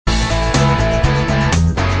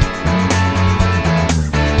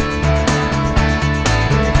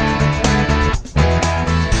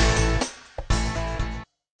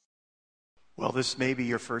Well, this may be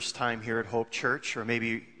your first time here at Hope Church, or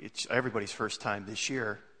maybe it's everybody's first time this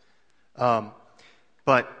year.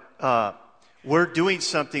 But we're doing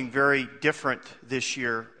something very different this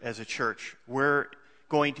year as a church. We're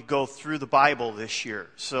going to go through the Bible this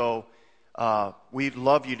year. So we'd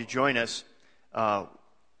love you to join us. But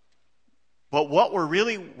what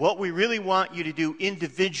we really want you to do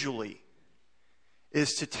individually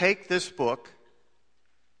is to take this book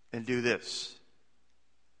and do this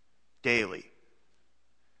daily.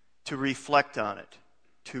 To reflect on it,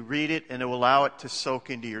 to read it, and to allow it to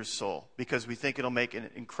soak into your soul, because we think it'll make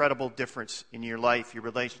an incredible difference in your life, your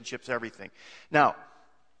relationships, everything. Now,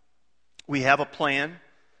 we have a plan.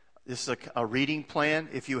 This is a reading plan.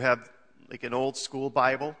 If you have like an old school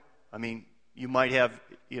Bible, I mean, you might have,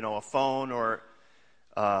 a phone or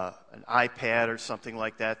an iPad or something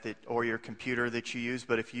like that, or your computer that you use.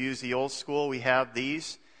 But if you use the old school, we have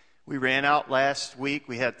these. We ran out last week.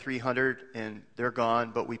 We had 300, and they're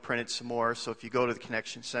gone, but we printed some more. So if you go to the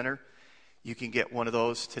Connection Center, you can get one of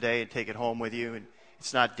those today and take it home with you. And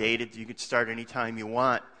it's not dated. You can start anytime you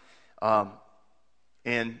want.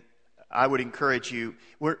 And I would encourage you,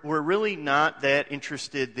 we're really not that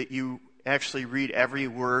interested that you actually read every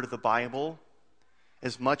word of the Bible,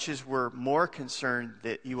 as much as we're more concerned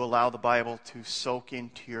that you allow the Bible to soak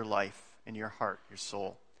into your life and your heart, your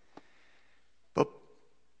soul. But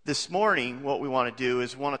this morning, what we want to do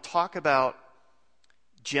is we want to talk about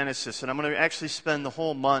Genesis. And I'm going to actually spend the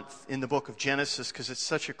whole month in the book of Genesis because it's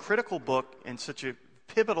such a critical book and such a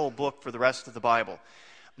pivotal book for the rest of the Bible.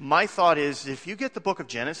 My thought is, if you get the book of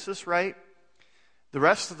Genesis right, the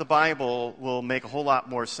rest of the Bible will make a whole lot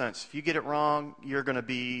more sense. If you get it wrong, you're going to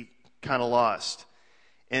be kind of lost.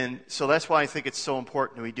 And so that's why I think it's so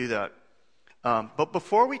important that we do that. But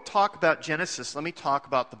before we talk about Genesis, let me talk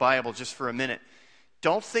about the Bible just for a minute.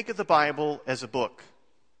 Don't think of the Bible as a book.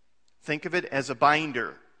 Think of it as a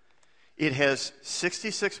binder. It has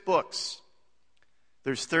 66 books.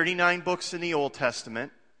 There's 39 books in the Old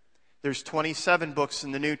Testament. There's 27 books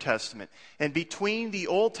in the New Testament. And between the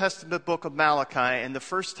Old Testament book of Malachi and the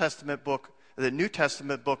First Testament book, the New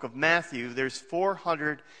Testament book of Matthew, there's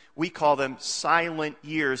 400, we call them silent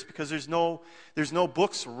years, because there's no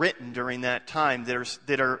books written during that time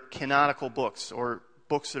that are canonical books or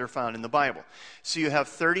books that are found in the Bible. So you have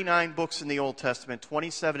 39 books in the Old Testament,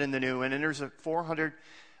 27 in the New, and then there's a 400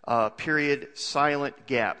 period silent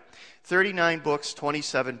gap. 39 books,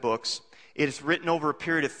 27 books. It is written over a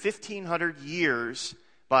period of 1,500 years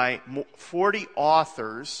by 40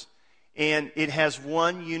 authors, and it has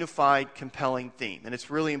one unified, compelling theme. And it's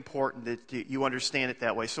really important that you understand it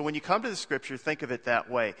that way. So when you come to the Scripture, think of it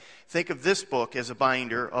that way. Think of this book as a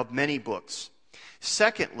binder of many books.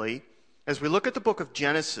 Secondly, as we look at the book of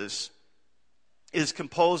Genesis, it is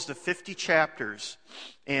composed of 50 chapters,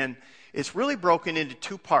 and it's really broken into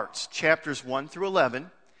two parts, chapters 1 through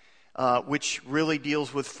 11, which really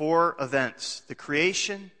deals with 4 events: the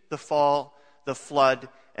creation, the fall, the flood,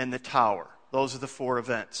 and the tower. Those are the 4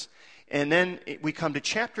 events. And then we come to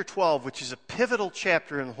chapter 12, which is a pivotal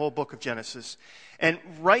chapter in the whole book of Genesis, and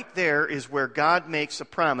right there is where God makes a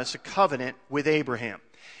promise, a covenant with Abraham.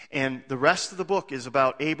 And the rest of the book is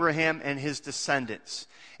about Abraham and his descendants.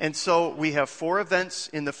 And so we have 4 events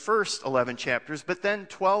in the first 11 chapters, but then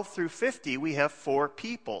 12 through 50, we have 4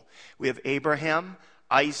 people. We have Abraham,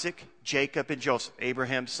 Isaac, Jacob, and Joseph.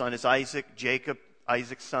 Abraham's son is Isaac, Jacob,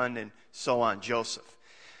 Isaac's son, and so on, Joseph.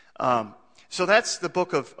 So that's the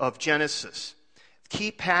book of Genesis.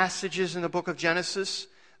 Key passages in the book of Genesis.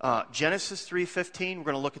 Genesis 3:15, we're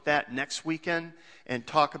going to look at that next weekend and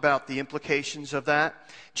talk about the implications of that.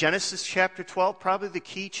 Genesis chapter 12, probably the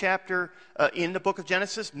key chapter in the book of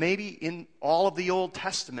Genesis, maybe in all of the Old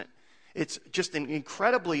Testament. It's just an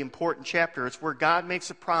incredibly important chapter. It's where God makes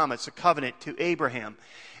a promise, a covenant to Abraham.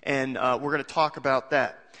 And we're going to talk about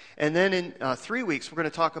that. And then in 3 weeks, we're going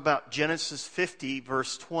to talk about Genesis 50,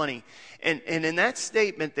 verse 20. And in that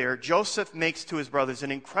statement there, Joseph makes to his brothers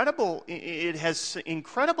it has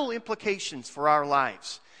incredible implications for our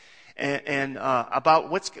lives. And about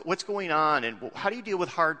what's going on, and how do you deal with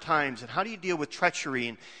hard times, and how do you deal with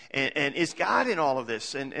treachery, and is God in all of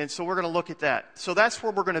this? And so we're going to look at that. So that's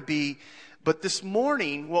where we're going to be. But this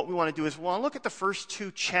morning, what we want to do is we want to look at the first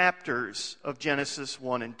 2 chapters of Genesis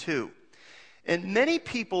 1 and 2. And many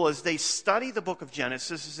people, as they study the book of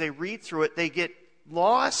Genesis, as they read through it, they get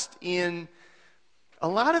lost in a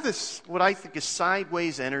lot of this, what I think is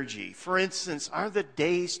sideways energy. For instance, are the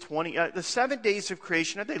days the 7 days of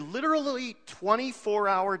creation, are they literally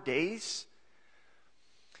 24-hour days?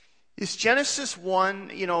 Is Genesis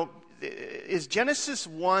 1, is Genesis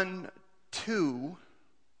 1, 2,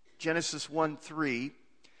 Genesis 1, 3,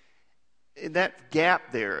 that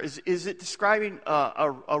gap there, is it describing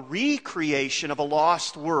a recreation of a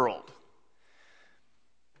lost world?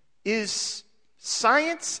 Is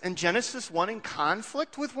science and Genesis 1 in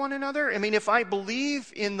conflict with one another? I mean, if I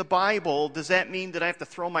believe in the Bible, does that mean that I have to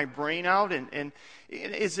throw my brain out? And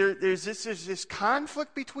is there's this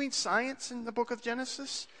conflict between science and the book of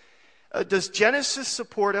Genesis? Does Genesis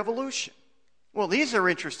support evolution? Well, these are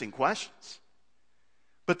interesting questions,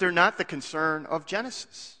 but they're not the concern of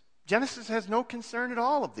Genesis. Genesis has no concern at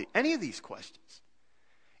all of any of these questions.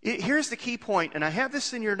 Here's the key point, and I have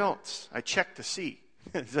this in your notes. I checked to see.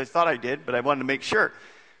 I thought I did, but I wanted to make sure.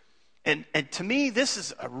 And to me, this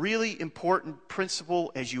is a really important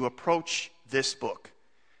principle as you approach this book.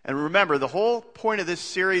 And remember, the whole point of this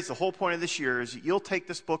series, the whole point of this year is that you'll take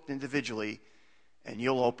this book individually and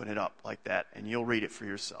you'll open it up like that and you'll read it for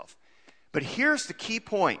yourself. But here's the key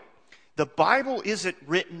point. The Bible isn't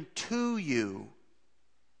written to you.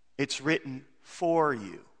 It's written for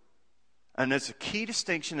you. And that's a key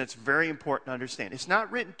distinction that's very important to understand. It's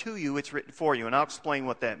not written to you, it's written for you. And I'll explain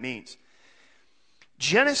what that means.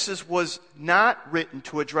 Genesis was not written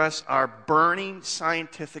to address our burning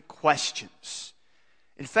scientific questions.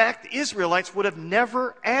 In fact, the Israelites would have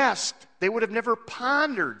never asked, they would have never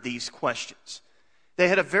pondered these questions. They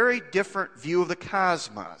had a very different view of the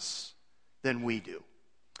cosmos than we do.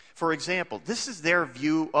 For example, this is their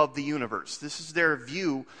view of the universe. This is their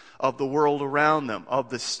view of the world around them, of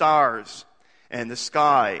the stars and the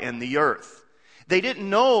sky and the earth. They didn't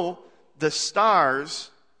know the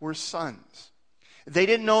stars were suns. They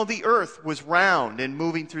didn't know the earth was round and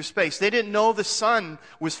moving through space. They didn't know the sun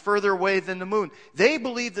was further away than the moon. They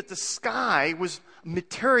believed that the sky was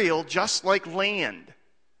material just like land.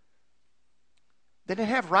 They didn't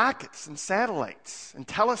have rockets and satellites and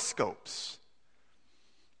telescopes.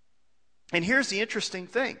 And here's the interesting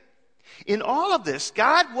thing. In all of this,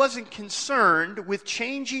 God wasn't concerned with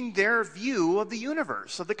changing their view of the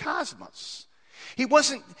universe, of the cosmos. He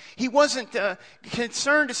wasn't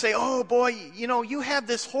concerned to say, oh boy, you have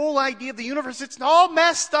this whole idea of the universe. It's all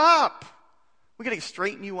messed up. We've got to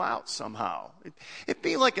straighten you out somehow. It'd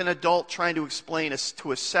be like an adult trying to explain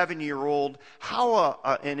to a 7-year-old how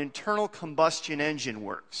an internal combustion engine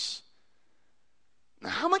works.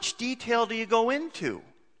 How much detail do you go into?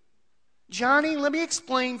 Johnny, let me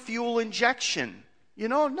explain fuel injection.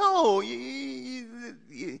 No.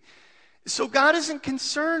 So God isn't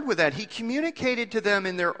concerned with that. He communicated to them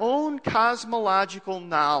in their own cosmological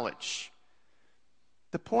knowledge.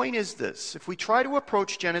 The point is this. If we try to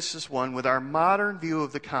approach Genesis 1 with our modern view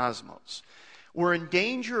of the cosmos, we're in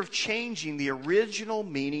danger of changing the original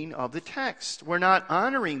meaning of the text. We're not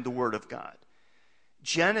honoring the Word of God.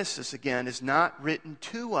 Genesis, again, is not written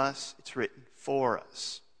to us. It's written for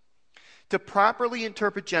us. To properly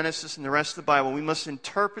interpret Genesis and the rest of the Bible, we must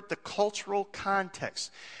interpret the cultural context.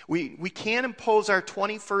 We can't impose our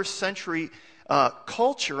 21st century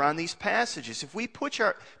culture on these passages. If we push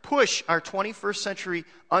our 21st century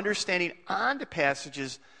understanding onto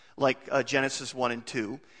passages like Genesis 1 and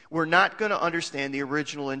 2, we're not going to understand the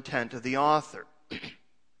original intent of the author.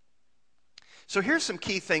 So here's some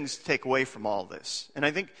key things to take away from all this. And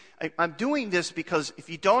I think I'm doing this because if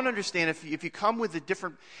you don't understand, if you come with a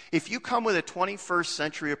 21st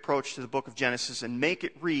century approach to the book of Genesis and make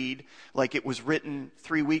it read like it was written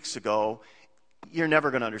 3 weeks ago, you're never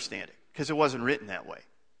going to understand it because it wasn't written that way.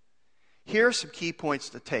 Here are some key points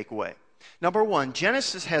to take away. Number one,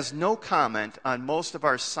 Genesis has no comment on most of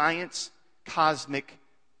our science cosmic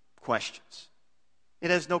questions. It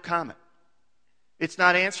has no comment. It's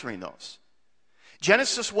not answering those.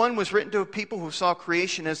 Genesis 1 was written to people who saw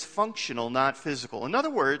creation as functional, not physical. In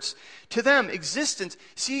other words, to them, existence,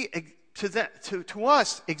 to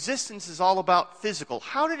us, existence is all about physical.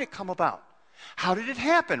 How did it come about? How did it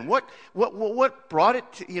happen? What brought it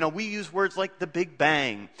to, we use words like the Big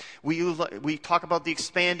Bang. We talk about the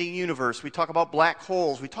expanding universe. We talk about black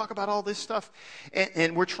holes. We talk about all this stuff.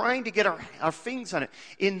 And we're trying to get our fingers on it.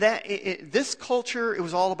 In this culture, it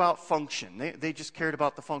was all about function. They just cared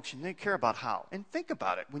about the function. They didn't care about how. And think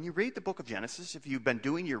about it. When you read the book of Genesis, if you've been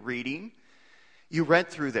doing your reading, you read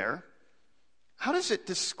through there, how does it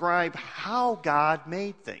describe how God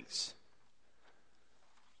made things?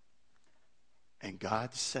 And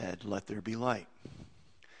God said, let there be light.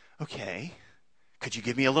 Okay, could you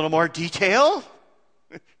give me a little more detail?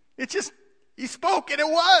 He spoke and it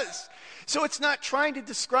was. So it's not trying to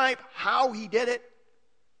describe how he did it.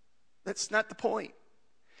 That's not the point.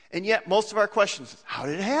 And yet most of our questions is, how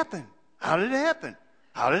did it happen? How did it happen?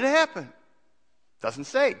 How did it happen? Doesn't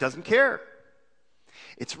say, doesn't care.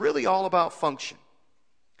 It's really all about function.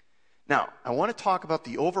 Now, I want to talk about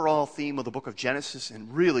the overall theme of the book of Genesis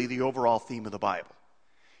and really the overall theme of the Bible.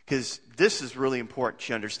 Because this is really important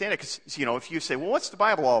to understand it. Because, if you say, well, what's the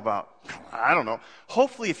Bible all about? I don't know.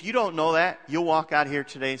 Hopefully, if you don't know that, you'll walk out here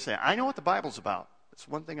today and say, I know what the Bible's about. That's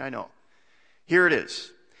one thing I know. Here it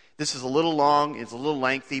is. This is a little long. It's a little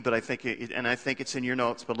lengthy, but I think it's in your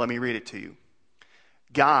notes, but let me read it to you.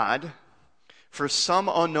 God, for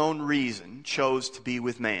some unknown reason, chose to be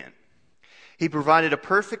with man. He provided a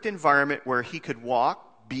perfect environment where he could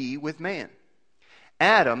be with man.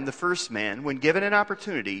 Adam, the first man, when given an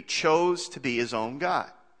opportunity, chose to be his own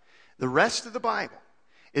God. The rest of the Bible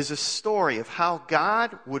is a story of how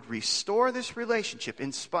God would restore this relationship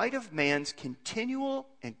in spite of man's continual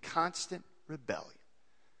and constant rebellion.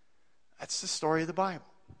 That's the story of the Bible.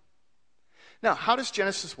 Now, how does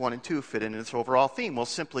Genesis 1 and 2 fit into this overall theme? Well,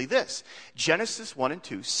 simply this. Genesis 1 and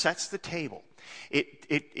 2 sets the table. It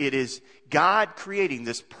is God creating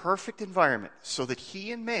this perfect environment so that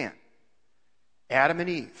he and man, Adam and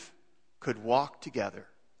Eve, could walk together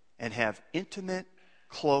and have intimate,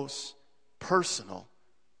 close, personal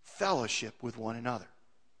fellowship with one another.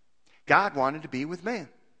 God wanted to be with man.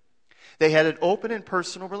 They had an open and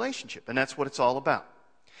personal relationship, and that's what it's all about.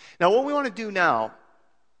 Now, what we want to do now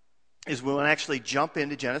is we want to actually jump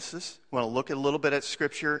into Genesis. We want to look a little bit at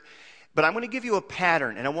Scripture, but I'm going to give you a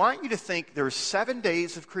pattern, and I want you to think there are 7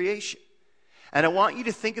 days of creation. And I want you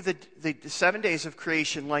to think of the 7 days of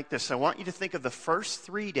creation like this. I want you to think of the first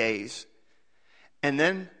 3 days, and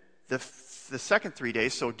then the second 3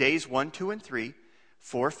 days, so days 1, 2, and 3,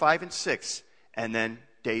 4, 5, and 6, and then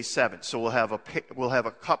day 7. So we'll have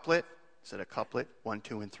a couplet. Is it a couplet? 1,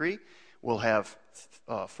 2, and 3. We'll have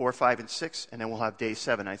 4, 5, and 6, and then we'll have day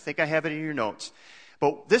 7. I think I have it in your notes.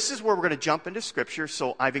 But this is where we're going to jump into Scripture,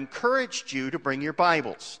 so I've encouraged you to bring your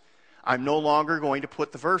Bibles. I'm no longer going to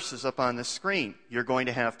put the verses up on the screen. You're going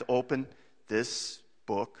to have to open this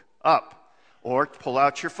book up, or pull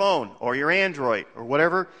out your phone, or your Android, or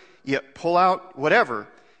whatever. You pull out whatever.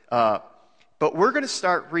 But we're going to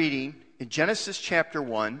start reading in Genesis chapter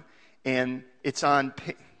 1, and it's on...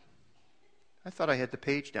 I thought I had the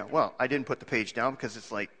page down. Well, I didn't put the page down because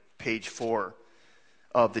it's like page 4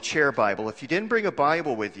 of the chair Bible. If you didn't bring a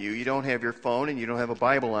Bible with you, you don't have your phone and you don't have a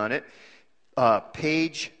Bible on it,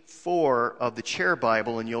 page 4 of the chair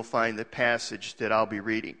Bible, and you'll find the passage that I'll be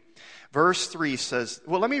reading. Verse 3 says,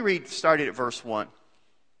 well, let me read, starting at verse 1.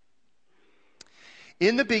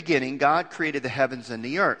 In the beginning, God created the heavens and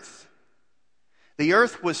the earth. The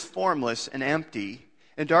earth was formless and empty,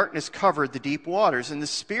 and darkness covered the deep waters, and the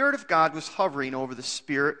Spirit of God was hovering over the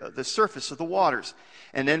surface of the waters.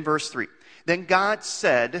 And then verse 3. Then God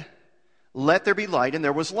said, let there be light, and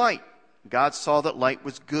there was light. God saw that light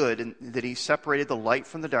was good, and that he separated the light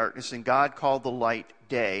from the darkness, and God called the light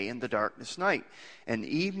day and the darkness night. And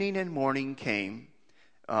evening and morning came,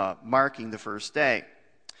 marking the first day.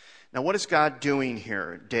 Now, what is God doing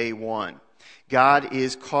here, day 1? God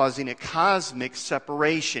is causing a cosmic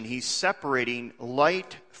separation. He's separating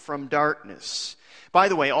light from darkness. By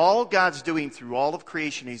the way, all God's doing through all of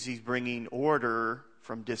creation is he's bringing order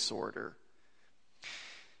from disorder.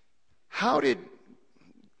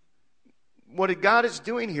 What God is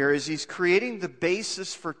doing here is he's creating the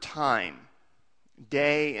basis for time.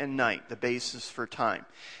 Day and night, the basis for time.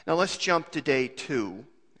 Now let's jump to day 2,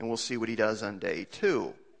 and we'll see what he does on day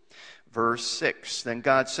 2. Verse 6, then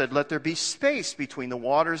God said, let there be space between the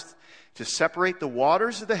waters to separate the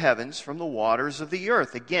waters of the heavens from the waters of the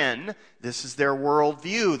earth. Again, this is their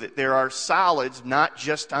worldview, that there are solids not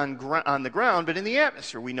just on the ground, but in the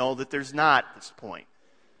atmosphere. We know that there's not at this point.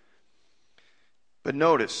 But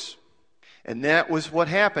notice, and that was what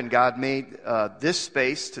happened. God made this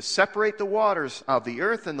space to separate the waters of the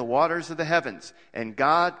earth and the waters of the heavens. And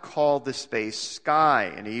God called the space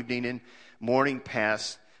sky, and evening and morning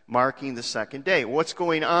passed, marking the second day. What's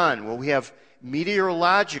going on? Well, we have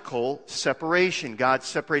meteorological separation. God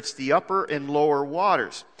separates the upper and lower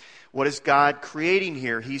waters. What is God creating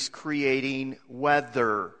here? He's creating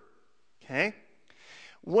weather. Okay?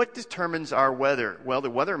 What determines our weather? Well,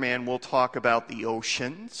 the weatherman will talk about the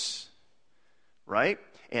oceans, right?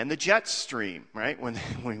 And the jet stream, right? When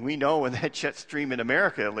we know when that jet stream in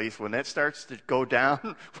America, at least, when that starts to go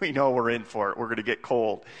down, we know we're in for it. We're going to get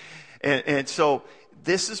cold. And so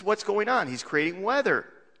this is what's going on. He's creating weather.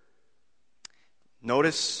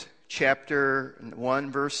 Notice chapter 1,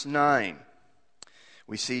 verse 9.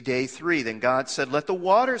 We see day 3. Then God said, let the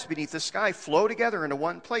waters beneath the sky flow together into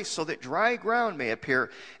one place so that dry ground may appear.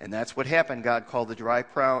 And that's what happened. God called the dry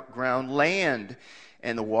ground land.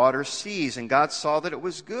 and the waters ceased. And God saw that it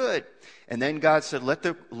was good. And then God said, let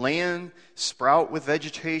the land sprout with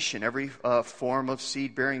vegetation, every form of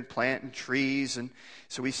seed-bearing plant and trees. And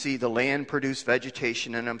so we see the land produce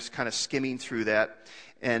vegetation, and I'm kind of skimming through that.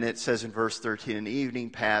 And it says in verse 13, and evening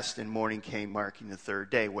passed and morning came, marking the third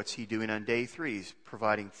day. What's he doing on day 3? He's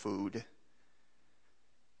providing food.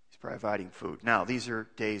 Providing food. Now, these are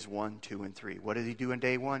days 1, 2, and 3. What did he do on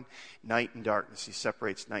day 1? Night and darkness. He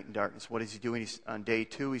separates night and darkness. What is he doing on day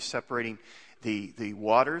 2? He's separating the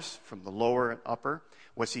waters from the lower and upper.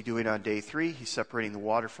 What's he doing on day 3? He's separating the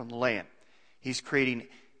water from the land. He's creating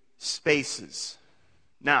spaces.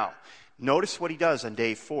 Now, notice what he does on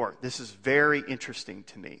day 4. This is very interesting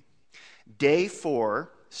to me. Day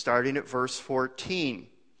 4, starting at verse 14.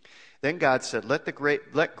 Then God said, let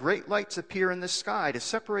great lights appear in the sky to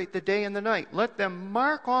separate the day and the night. Let them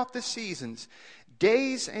mark off the seasons,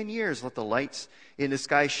 days and years. Let the lights in the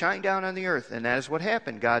sky shine down on the earth. And that is what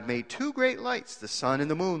happened. God made 2 great lights, the sun and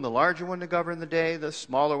the moon, the larger one to govern the day, the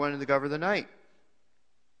smaller one to govern the night.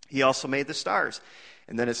 He also made the stars.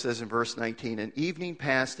 And then it says in verse 19, and evening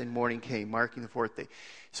passed and morning came, marking the 4th day.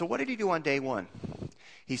 So what did he do on day 1?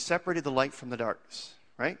 He separated the light from the darkness,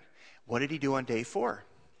 right? What did he do on day 4?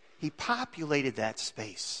 He populated that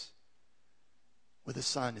space with the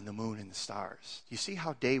sun and the moon and the stars. Do you see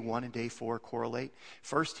how day 1 and day 4 correlate?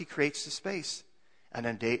 First, he creates the space.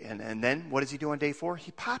 And then what does he do on day 4?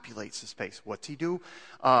 He populates the space. What's he do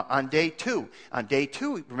on day 2? On day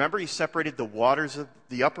 2, remember, he separated the waters of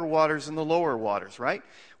the upper waters and the lower waters, right?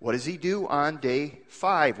 What does he do on day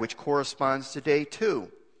 5, which corresponds to day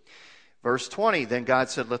 2? Verse 20, then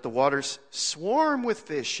God said, let the waters swarm with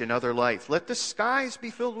fish and other life. Let the skies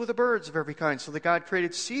be filled with the birds of every kind. So that God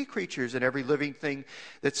created sea creatures and every living thing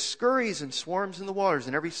that scurries and swarms in the waters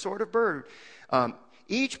and every sort of bird,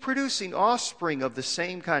 each producing offspring of the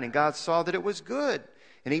same kind. And God saw that it was good.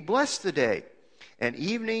 And he blessed the day. And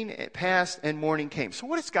evening passed and morning came. So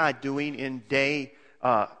what is God doing in day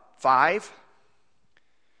 5?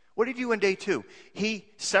 What did he do on day 2? He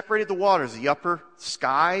separated the waters, the upper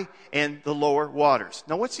sky and the lower waters.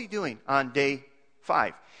 Now what's he doing on day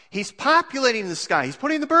 5? He's populating the sky. He's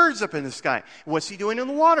putting the birds up in the sky. What's he doing in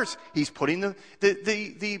the waters? He's putting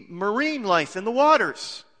the marine life in the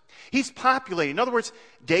waters. He's populating. In other words,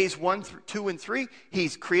 days 1, 2, and 3,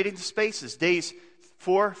 he's creating the spaces. Days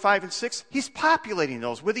 4, 5, and 6, he's populating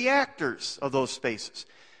those with the actors of those spaces.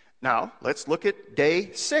 Now, let's look at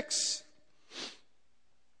day 6.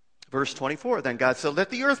 Verse 24, then God said, let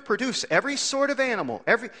the earth produce every sort of animal,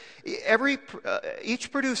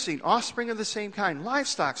 each producing offspring of the same kind,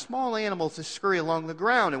 livestock, small animals that scurry along the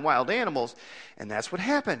ground, and wild animals. And that's what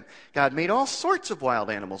happened. God made all sorts of wild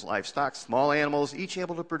animals, livestock, small animals, each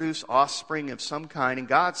able to produce offspring of some kind, and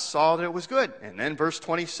God saw that it was good. And then verse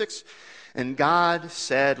 26, and God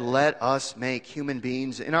said, let us make human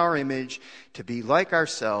beings in our image to be like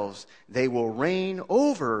ourselves. They will reign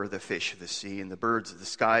over the fish of the sea and the birds of the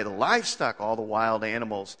sky, the livestock, all the wild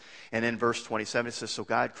animals. And in verse 27 it says, so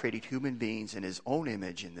God created human beings in his own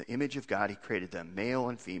image. In the image of God he created them, male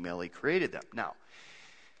and female he created them. Now,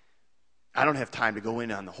 I don't have time to go in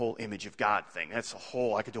on the whole image of God thing.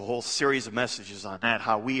 I could do a whole series of messages on that,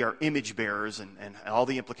 how we are image bearers and all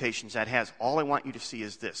the implications that has. All I want you to see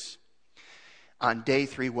is this. On day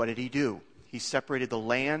 3, what did he do? He separated the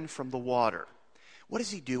land from the water. What does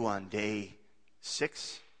he do on day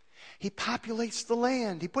 6? He populates the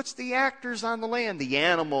land. He puts the actors on the land, the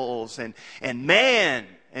animals and man.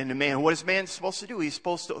 And the man, what is man supposed to do? He's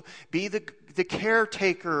supposed to be the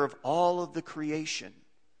caretaker of all of the creation.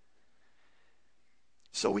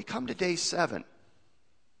 So we come to day 7.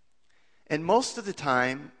 And most of the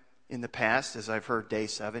time in the past, as I've heard day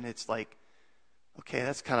 7, it's like, okay,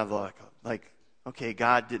 that's kind of like okay,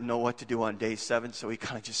 God didn't know what to do on day 7, so he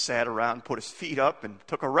kind of just sat around, put his feet up, and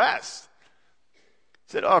took a rest.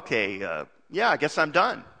 Said, okay, I guess I'm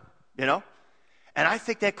done, And I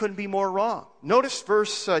think that couldn't be more wrong. Notice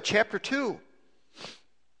chapter 2.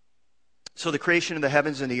 So the creation of the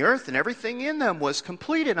heavens and the earth and everything in them was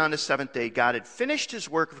completed on the 7th day. God had finished his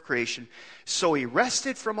work of creation, so he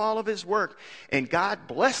rested from all of his work. And God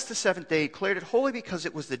blessed the 7th day, declared it holy because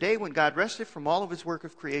it was the day when God rested from all of his work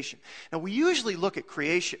of creation. Now we usually look at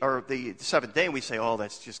creation, or the 7th day, and we say, oh,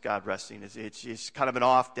 that's just God resting. It's just kind of an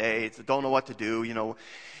off day. Don't know what to do,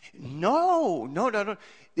 No.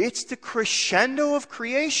 It's the crescendo of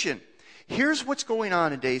creation. Here's what's going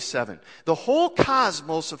on in day 7. The whole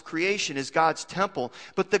cosmos of creation is God's temple,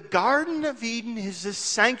 but the Garden of Eden is his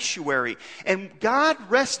sanctuary. And God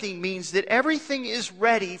resting means that everything is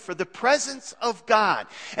ready for the presence of God.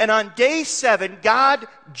 And on day 7, God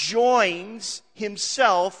joins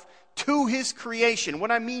himself to his creation.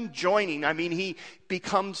 When I mean joining, I mean he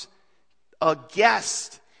becomes a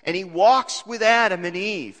guest, and he walks with Adam and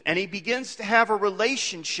Eve, and he begins to have a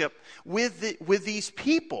relationship with these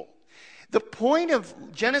people. The point of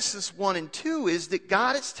Genesis 1 and 2 is that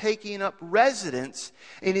God is taking up residence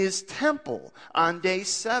in his temple on day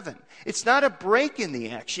 7. It's not a break in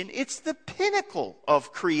the action. It's the pinnacle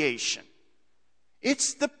of creation.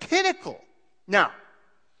 It's the pinnacle. Now,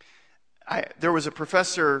 there was a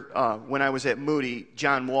professor when I was at Moody,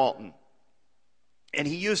 John Walton, and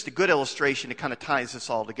he used a good illustration that kind of ties this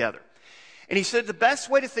all together. And he said the best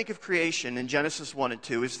way to think of creation in Genesis 1 and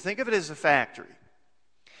 2 is to think of it as a factory.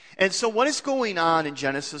 And so what is going on in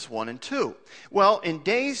Genesis 1 and 2? Well, in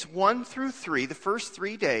days 1 through 3, the first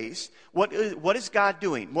 3 days, what is God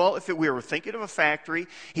doing? Well, if we were thinking of a factory,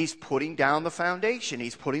 he's putting down the foundation.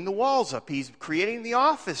 He's putting the walls up. He's creating the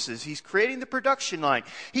offices. He's creating the production line.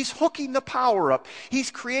 He's hooking the power up.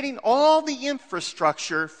 He's creating all the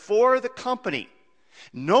infrastructure for the company.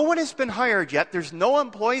 No one has been hired yet. There's no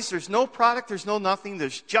employees. There's no product. There's no nothing.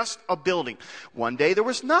 There's just a building. One day there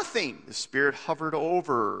was nothing. The Spirit hovered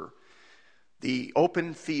over the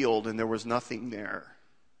open field and there was nothing there.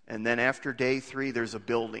 And then after day 3, there's a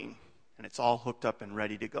building and it's all hooked up and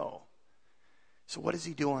ready to go. So what does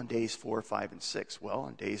he do on days 4, 5, and 6? Well,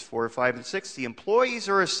 on days 4, 5, and 6, the employees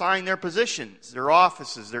are assigned their positions, their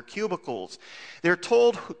offices, their cubicles. They're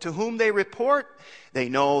told to whom they report. They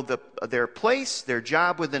know their place, their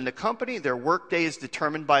job within the company. Their workday is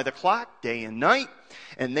determined by the clock, day and night.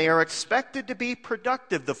 And they are expected to be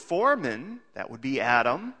productive. The foreman, that would be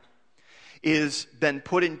Adam, is been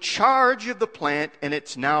put in charge of the plant and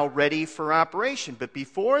it's now ready for operation. But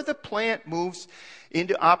before the plant moves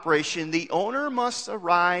into operation, the owner must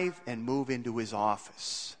arrive and move into his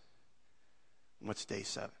office. What's day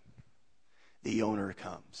 7? The owner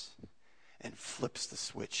comes and flips the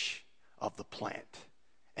switch of the plant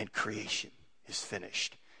and creation is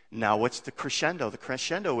finished. Now what's the crescendo? The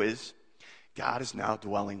crescendo is God is now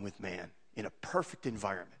dwelling with man in a perfect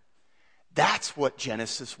environment. That's what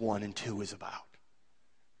Genesis 1 and 2 is about.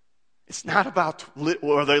 It's not about,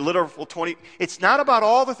 or the literal 20, it's not about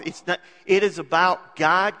all the, it is about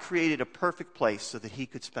God created a perfect place so that he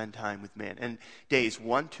could spend time with man. And days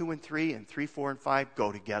 1, 2, and 3, and 3, 4, and 5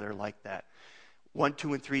 go together like that. 1,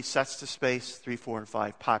 2, and 3 sets the space, 3, 4, and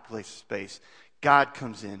 5 populates the space. God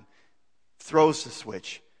comes in, throws the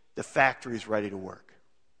switch, the factory is ready to work.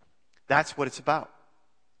 That's what it's about.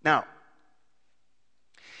 Now,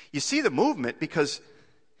 you see the movement because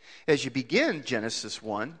as you begin Genesis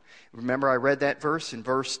 1, remember I read that verse in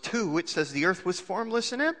verse 2, it says the earth was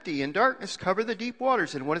formless and empty and darkness covered the deep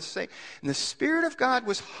waters. And what does it say? And the Spirit of God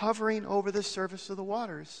was hovering over the surface of the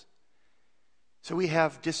waters. So we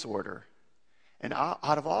have disorder. And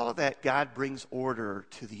out of all of that, God brings order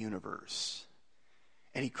to the universe.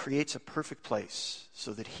 And he creates a perfect place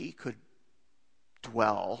so that he could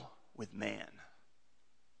dwell with man.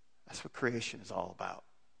 That's what creation is all about.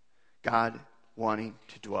 God wanting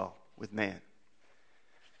to dwell with man.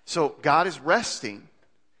 So God is resting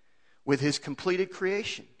with his completed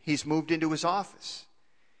creation. He's moved into his office.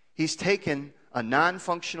 He's taken a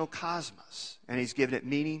non-functional cosmos and he's given it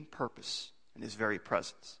meaning, purpose, and his very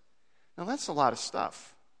presence. Now that's a lot of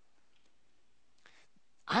stuff.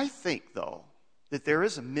 I think, though, that there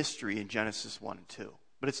is a mystery in Genesis 1 and 2.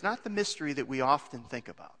 But it's not the mystery that we often think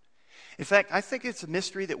about. In fact, I think it's a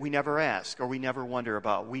mystery that we never ask or we never wonder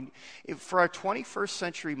about. For our 21st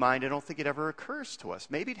century mind, I don't think it ever occurs to us.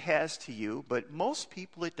 Maybe it has to you, but most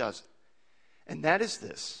people it doesn't. And that is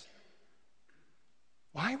this.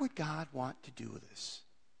 Why would God want to do this?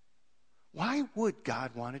 Why would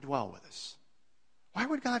God want to dwell with us? Why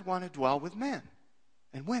would God want to dwell with men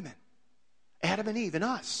and women? Adam and Eve and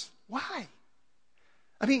us. Why?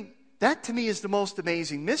 I mean, that to me is the most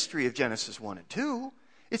amazing mystery of Genesis 1 and 2.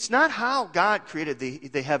 It's not how God created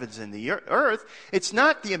the heavens and the earth. It's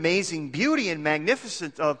not the amazing beauty and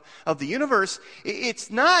magnificence of the universe. It's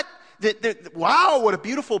not that, wow, what a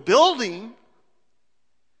beautiful building.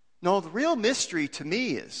 No, the real mystery to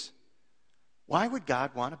me is, why would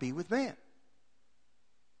God want to be with man?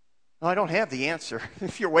 Well, I don't have the answer.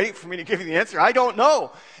 If you're waiting for me to give you the answer, I don't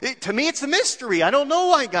know. To me, it's a mystery. I don't know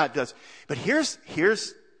why God does. But here's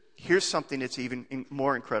something that's even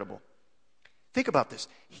more incredible. Think about this.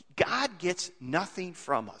 God gets nothing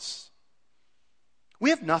from us. We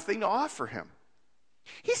have nothing to offer him.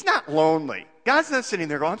 He's not lonely. God's not sitting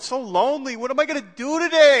there going, I'm so lonely. What am I going to do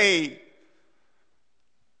today?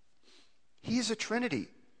 He is a Trinity.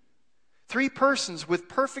 3 persons with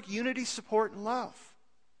perfect unity, support, and love.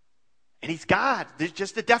 And he's God. There's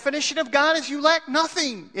just the definition of God is you lack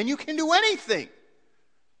nothing and you can do anything.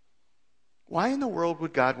 Why in the world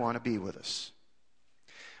would God want to be with us?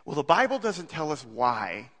 Well, the Bible doesn't tell us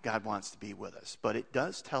why God wants to be with us, but it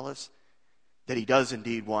does tell us that he does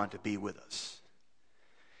indeed want to be with us.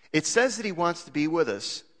 It says that he wants to be with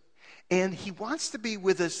us, and he wants to be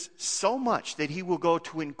with us so much that he will go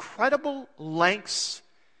to incredible lengths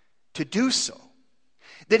to do so.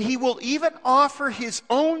 That he will even offer his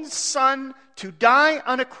own son to die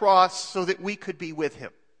on a cross so that we could be with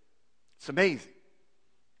him. It's amazing.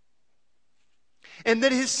 And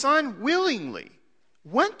that his son willingly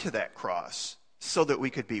went to that cross so that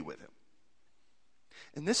we could be with him.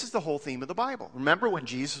 And this is the whole theme of the Bible. Remember when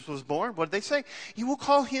Jesus was born, what did they say? You will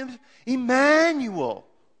call him Emmanuel,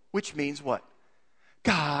 which means what?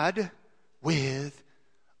 God with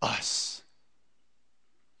us.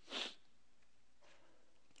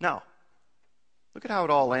 Now, look at how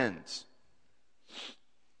it all ends.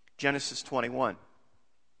 Genesis 21.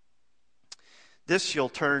 This you'll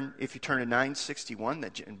turn, if you turn to 961,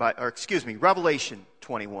 Revelation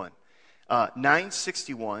 21.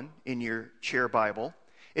 961 in your chair Bible.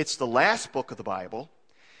 It's the last book of the Bible.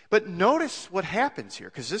 But notice what happens here,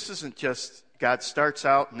 because this isn't just God starts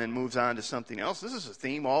out and then moves on to something else. This is a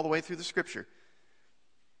theme all the way through the Scripture.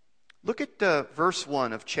 Look at verse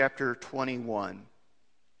 1 of chapter 21.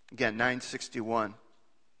 Again, 961.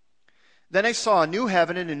 Then I saw a new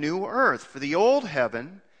heaven and a new earth, for the old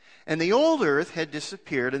heaven and the old earth had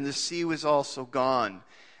disappeared, and the sea was also gone.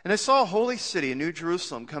 And I saw a holy city, a new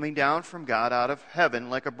Jerusalem, coming down from God out of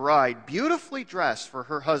heaven like a bride, beautifully dressed for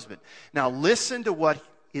her husband. Now listen to what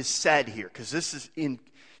is said here, because this is,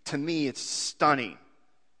 to me, it's stunning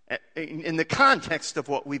in the context of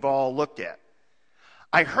what we've all looked at.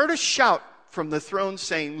 I heard a shout from the throne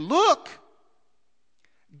saying, "Look,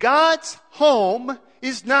 God's home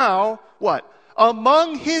is now," what?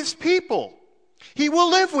 "Among his people. He will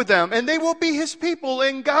live with them, and they will be his people,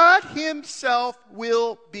 and God himself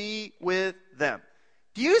will be with them."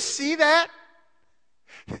 Do you see that?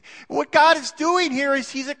 What God is doing here is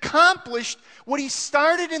he's accomplished what he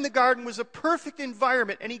started in the garden was a perfect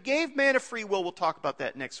environment, and he gave man a free will. We'll talk about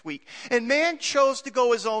that next week. And man chose to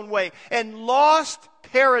go his own way and lost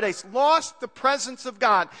paradise, lost the presence of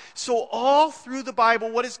God. So all through the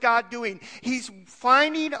Bible, what is God doing? He's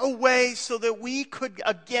finding a way so that we could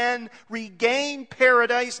again regain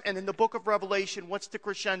paradise. And in the book of Revelation, what's the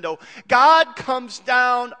crescendo? God comes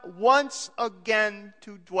down once again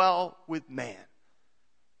to dwell with man.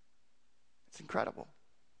 It's incredible.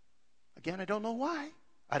 Again, I don't know why.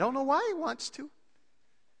 I don't know why he wants to,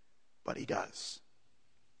 but he does.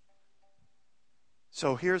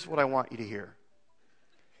 So here's what I want you to hear.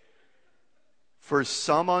 For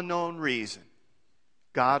some unknown reason,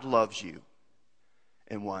 God loves you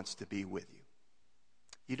and wants to be with you.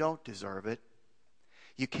 You don't deserve it.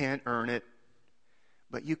 You can't earn it,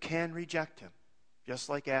 but you can reject him, just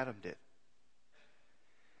like Adam did.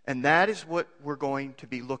 And that is what we're going to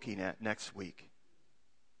be looking at next week.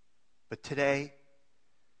 But today,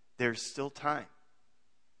 there's still time.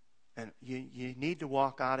 And you need to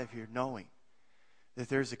walk out of here knowing that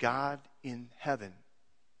there's a God in heaven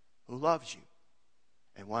who loves you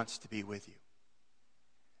and wants to be with you.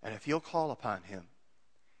 And if you'll call upon him,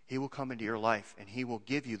 he will come into your life and he will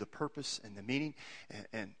give you the purpose and the meaning.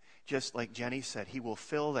 And just like Jenny said, he will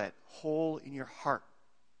fill that hole in your heart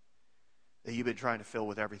that you've been trying to fill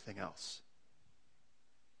with everything else.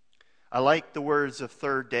 I like the words of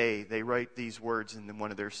Third Day. They write these words in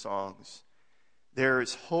one of their songs. There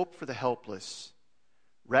is hope for the helpless,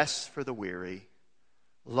 rest for the weary,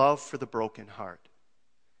 love for the broken heart.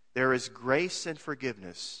 There is grace and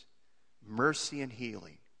forgiveness, mercy and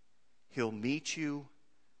healing. He'll meet you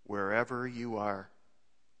wherever you are.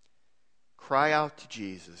 Cry out to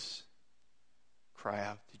Jesus. Cry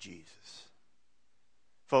out to Jesus.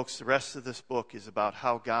 Folks, the rest of this book is about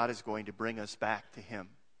how God is going to bring us back to him.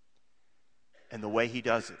 And the way he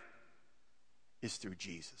does it is through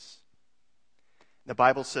Jesus. The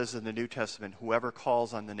Bible says in the New Testament, whoever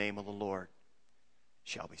calls on the name of the Lord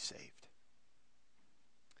shall be saved.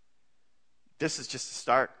 This is just the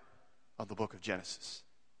start of the book of Genesis.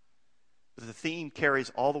 But the theme carries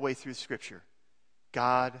all the way through Scripture.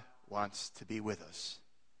 God wants to be with us.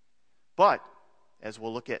 But, as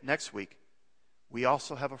we'll look at next week, we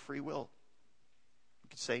also have a free will. We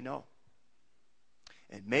can say no.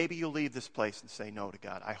 And maybe you'll leave this place and say no to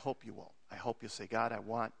God. I hope you won't. I hope you'll say, God, I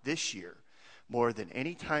want this year, more than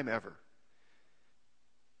any time ever,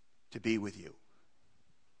 to be with you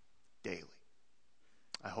daily.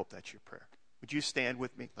 I hope that's your prayer. Would you stand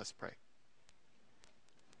with me? Let's pray.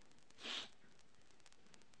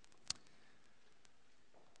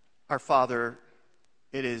 Our Father,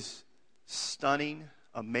 it is stunning,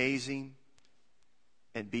 amazing,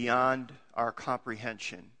 and beyond our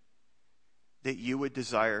comprehension, that you would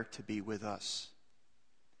desire to be with us.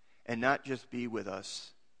 And not just be with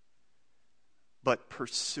us, but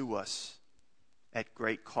pursue us at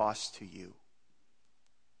great cost to you.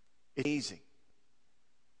 It's amazing.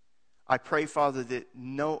 I pray, Father, that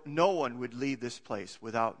no one would leave this place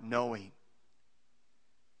without knowing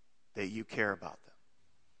that you care about them,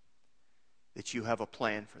 that you have a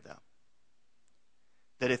plan for them,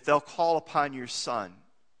 that if they'll call upon your Son,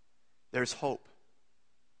 there's hope,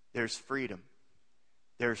 there's freedom,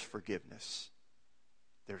 there's forgiveness,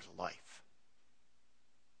 there's life.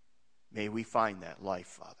 May we find that life,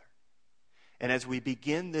 Father. And as we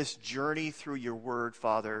begin this journey through your word,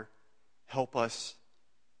 Father, help us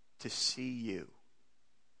to see you,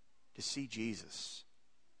 to see Jesus.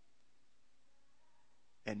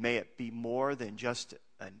 And may it be more than just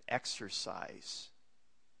an exercise.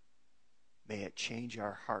 May it change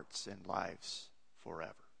our hearts and lives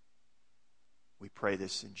forever. We pray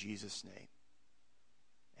this in Jesus' name.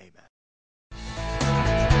 Amen.